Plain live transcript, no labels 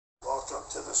Welcome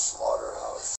to the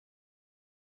Slaughterhouse.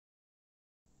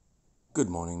 Good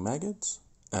morning, maggots,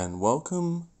 and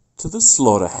welcome to the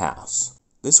Slaughterhouse.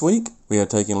 This week, we are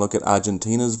taking a look at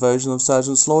Argentina's version of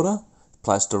Sgt Slaughter,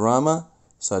 Plastirama,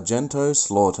 Sgto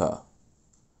Slaughter.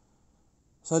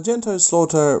 Sgto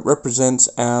Slaughter represents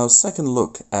our second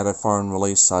look at a foreign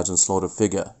release Sgt Slaughter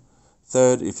figure,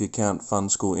 third if you count Fun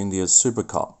School India's Super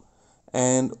C.o.p.s,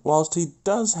 and whilst he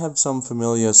does have some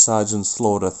familiar Sgt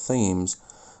Slaughter themes,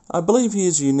 I believe he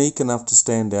is unique enough to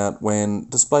stand out when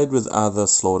displayed with other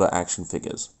Slaughter action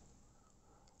figures.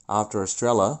 After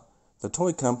Estrella, the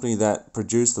toy company that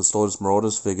produced the Slaughter's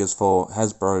Marauders figures for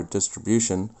Hasbro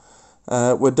distribution,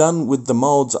 were done with the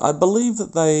molds, I believe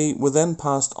that they were then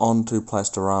passed on to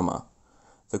Plastirama.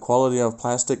 The quality of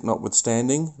plastic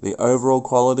notwithstanding, the overall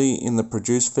quality in the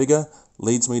produced figure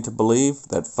leads me to believe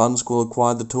that Fun School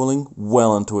acquired the tooling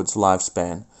well into its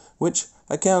lifespan, which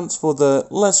accounts for the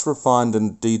less refined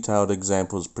and detailed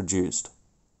examples produced.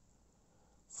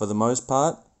 For the most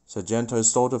part, Sgt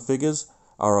Slaughter figures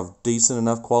are of decent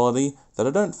enough quality that I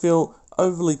don't feel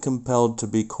overly compelled to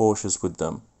be cautious with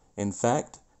them. In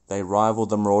fact, they rival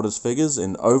the Marauders figures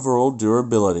in overall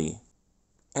durability.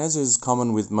 As is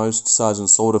common with most Sgt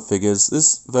Slaughter figures,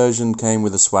 this version came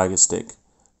with a swagger stick,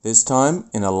 this time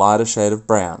in a lighter shade of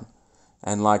brown,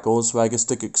 and like all swagger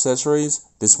stick accessories,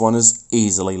 this one is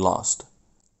easily lost.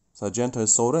 Sgt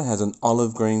Slaughter has an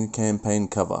olive green campaign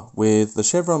cover with the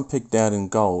chevron picked out in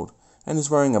gold and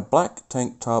is wearing a black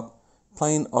tank top,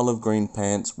 plain olive green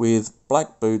pants with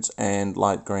black boots and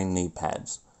light green knee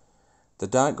pads. The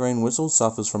dark green whistle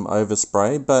suffers from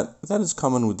overspray, but that is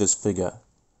common with this figure.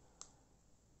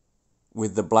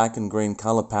 With the black and green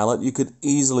colour palette, you could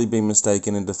easily be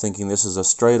mistaken into thinking this is a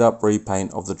straight up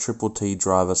repaint of the T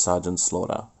driver Sgt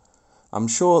Slaughter. I'm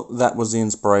sure that was the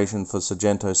inspiration for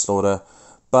Sgt Slaughter,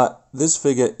 but this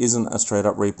figure isn't a straight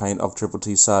up repaint of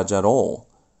T Sarge at all.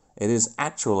 It is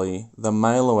actually the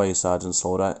mail-away Sgt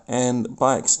Slaughter and,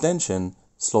 by extension,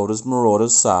 Slaughter's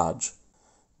Marauders Sarge.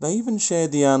 They even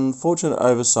shared the unfortunate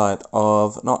oversight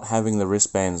of not having the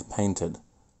wristbands painted.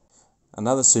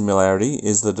 Another similarity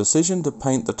is the decision to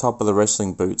paint the top of the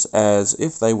wrestling boots as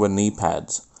if they were knee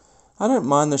pads. I don't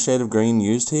mind the shade of green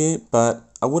used here, but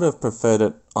I would have preferred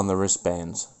it on the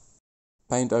wristbands.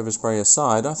 Paint overspray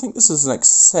aside, I think this is an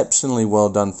exceptionally well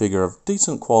done figure of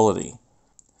decent quality.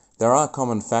 There are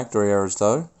common factory errors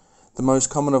though, the most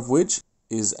common of which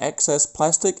is excess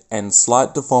plastic and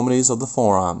slight deformities of the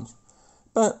forearms,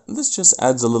 but this just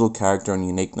adds a little character and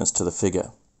uniqueness to the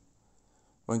figure.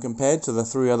 When compared to the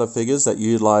three other figures that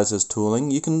utilize this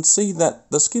tooling, you can see that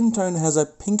the skin tone has a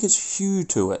pinkish hue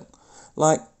to it,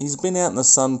 like he's been out in the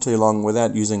sun too long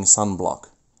without using sunblock.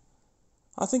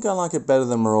 I think I like it better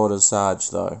than Marauders Sarge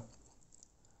though.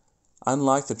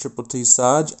 Unlike the T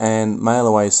Sarge and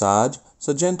mail-away Sarge,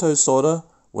 Sgt Slaughter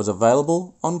was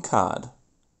available on card.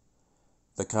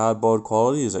 The cardboard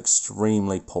quality is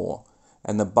extremely poor,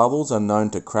 and the bubbles are known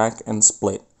to crack and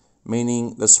split,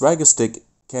 meaning the swagger stick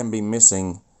can be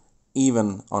missing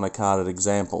even on a carded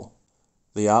example.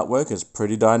 The artwork is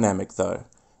pretty dynamic though,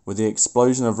 with the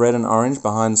explosion of red and orange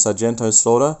behind Sgt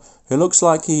Slaughter, who looks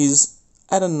like he's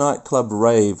at a nightclub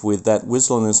rave with that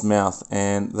whistle in his mouth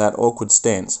and that awkward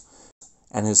stance,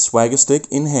 and his swagger stick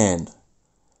in hand.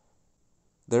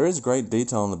 There is great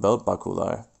detail on the belt buckle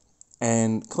though,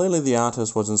 and clearly the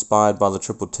artist was inspired by the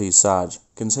T Sarge,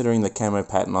 considering the camo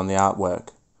pattern on the artwork.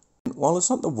 While it's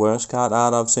not the worst card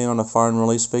art I've seen on a foreign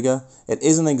release figure, it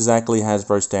isn't exactly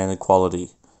Hasbro standard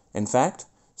quality. In fact,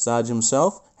 Sarge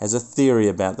himself has a theory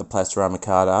about the Plastirama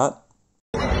card art.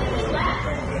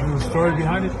 The story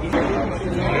behind it?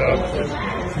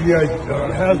 Yeah,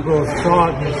 Hasbro saw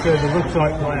it and they said, it looks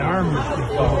like my arm is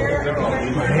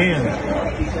deformed, my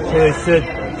hand. So they said,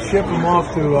 ship them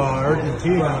off to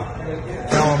Argentina,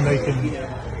 tell them they can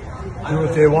do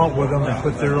what they want with them and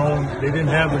put their own, they didn't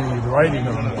have any writing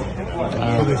on it,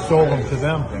 so they sold them to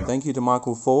them. Thank you to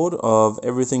Michael Ford of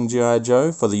Everything G.I.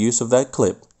 Joe for the use of that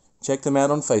clip. Check them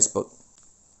out on Facebook.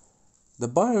 The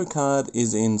bio card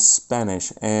is in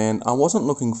Spanish, and I wasn't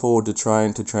looking forward to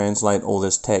trying to translate all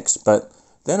this text, but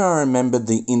then I remembered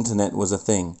the internet was a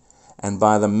thing, and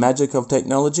by the magic of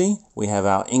technology, we have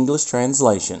our English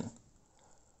translation.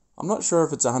 I'm not sure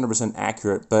if it's 100%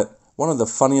 accurate, but one of the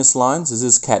funniest lines is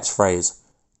his catchphrase,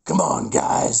 "Come on,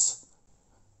 guys."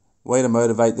 Way to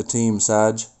motivate the team,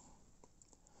 Sarge.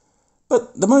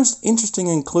 But the most interesting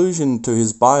inclusion to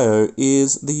his bio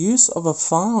is the use of a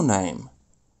file name.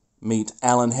 Meet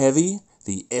Alan Heavy,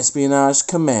 the espionage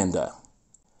commander.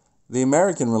 The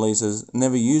American releases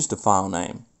never used a file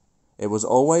name. It was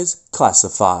always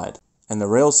classified, and the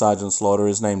real Sgt Slaughter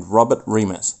is named Robert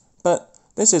Remus, but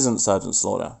this isn't Sgt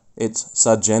Slaughter, it's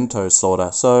Sgto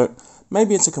Slaughter, so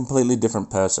maybe it's a completely different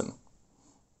person.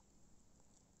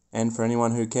 And for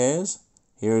anyone who cares,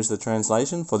 here is the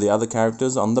translation for the other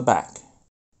characters on the back.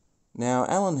 Now,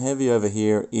 Alan Heavy over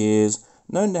here is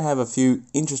known to have a few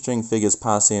interesting figures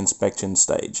past the inspection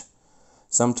stage.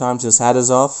 Sometimes his hat is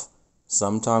off,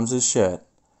 sometimes his shirt,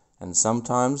 and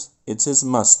sometimes it's his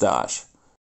mustache.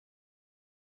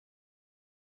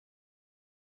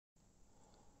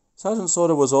 Sgt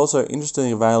Slaughter was also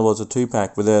interestingly available as a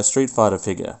 2-pack with a Street Fighter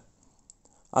figure.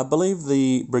 I believe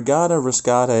the Brigada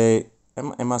Rescate,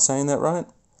 am I saying that right?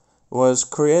 Was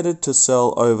created to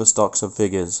sell overstocks of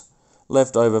figures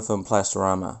left over from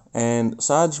Plastirama, and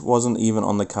Sarge wasn't even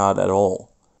on the card at all.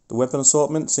 The weapon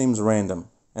assortment seems random,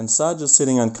 and Sarge is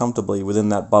sitting uncomfortably within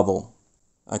that bubble.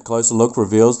 A closer look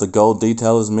reveals the gold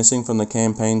detail is missing from the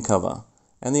campaign cover,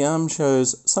 and the arm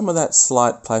shows some of that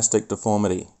slight plastic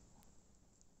deformity.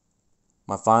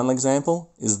 My final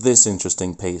example is this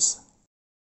interesting piece.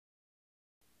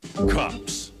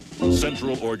 C.o.p.s,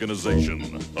 Central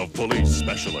Organization of Police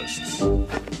Specialists,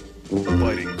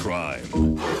 fighting crime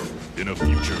in a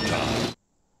future time.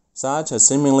 Sarge has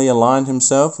seemingly aligned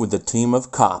himself with the team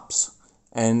of cops,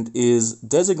 and is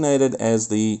designated as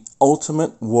the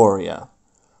Ultimate Warrior,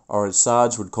 or as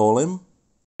Sarge would call him,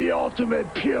 The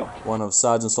ultimate puke. one of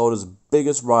Sgt Slaughter's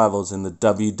biggest rivals in the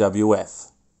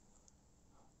WWF.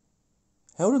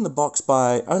 Held in the box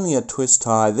by only a twist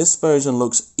tie, this version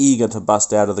looks eager to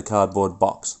bust out of the cardboard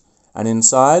box, and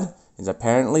inside is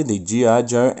apparently the G.I.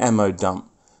 Joe ammo dump,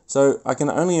 so I can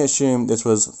only assume this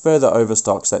was further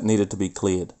overstocks that needed to be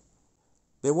cleared.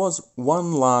 There was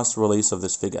one last release of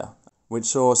this figure, which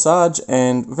saw Sarge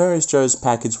and various Joes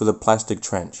packaged with a plastic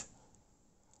trench.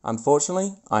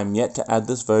 Unfortunately, I'm yet to add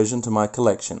this version to my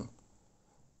collection.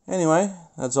 Anyway,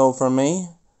 that's all from me.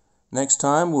 Next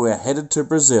time we're headed to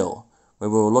Brazil, where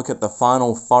we will look at the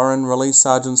final foreign release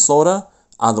Sgt Slaughter,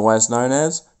 otherwise known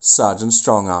as Sgt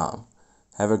Strongarm.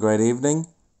 Have a great evening.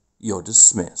 You're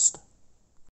dismissed.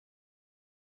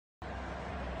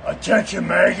 Attention,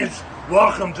 maggots.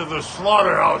 Welcome to the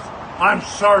Slaughterhouse. I'm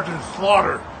Sgt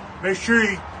Slaughter. Make sure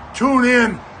you tune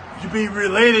in to be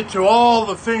related to all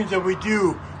the things that we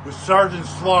do with Sgt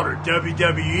Slaughter.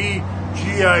 WWE,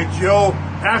 G.I. Joe,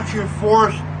 Action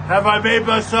Force. Have I made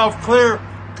myself clear?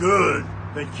 Good.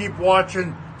 Then keep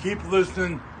watching, keep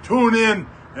listening, tune in,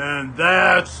 and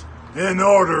that's in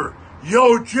order.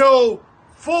 Yo, Joe,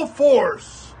 full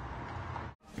force.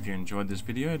 If you enjoyed this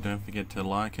video, don't forget to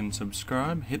like and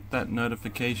subscribe, hit that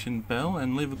notification bell,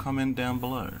 and leave a comment down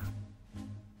below.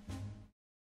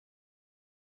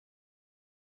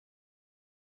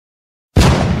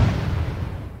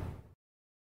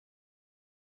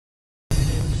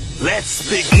 Let's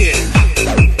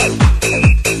begin.